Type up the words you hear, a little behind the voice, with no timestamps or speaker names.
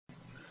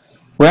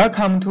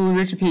Welcome to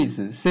Richpeace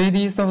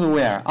CAD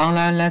software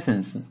online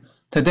lessons.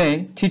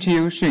 Today, teach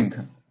you shrink.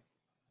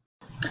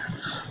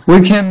 We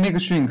can make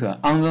shrink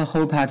on the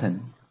whole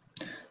pattern.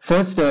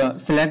 First,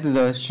 select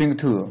the shrink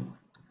tool.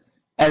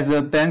 At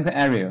the blank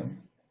area,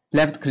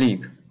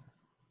 left-click.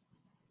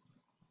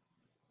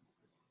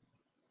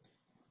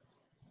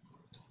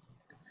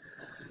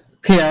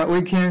 Here,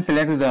 we can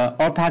select the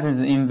All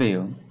Patterns in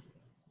View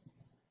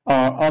or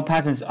All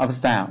Patterns of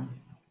Style.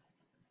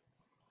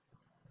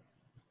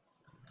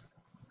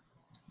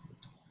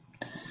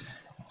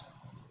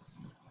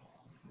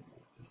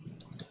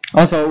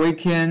 Also, we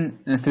can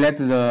select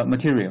the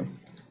material.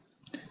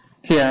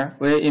 Here,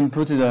 we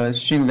input the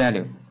shrink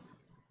value.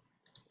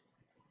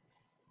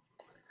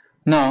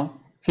 Now,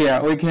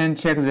 here we can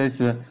check this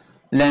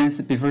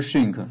length before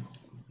shrink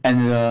and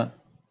the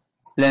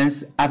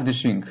length after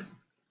shrink.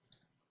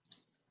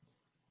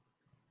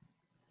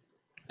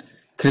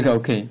 Click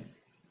OK.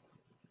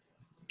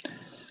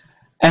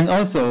 And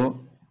also,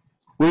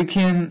 we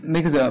can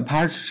make the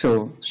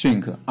partial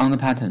shrink on the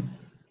pattern.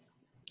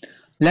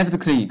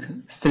 Left-click,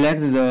 select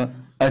the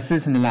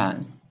assistant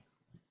line.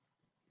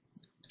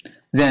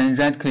 Then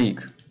right-click.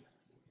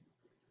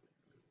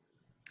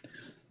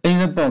 In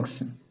the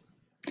box,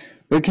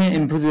 we can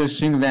input the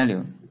shrink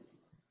value.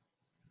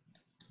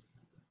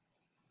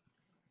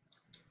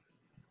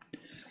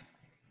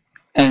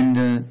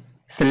 And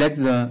select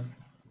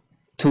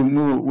to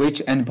move which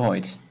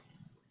endpoint.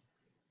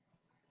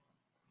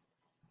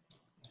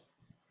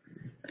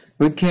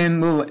 We can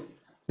move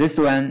this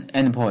one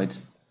endpoint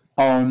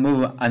or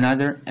move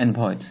another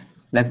endpoint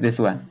like this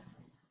one.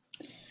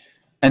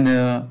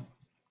 And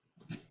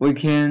we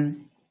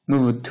can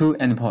move two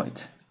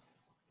endpoints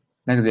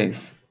like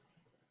this,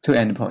 two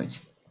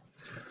endpoints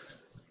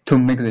to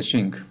make the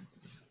shrink.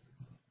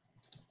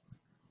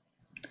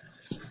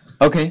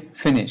 Okay,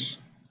 finish.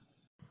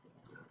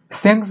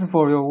 Thanks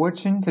for your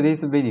watching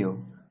today's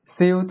video.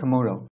 See you tomorrow.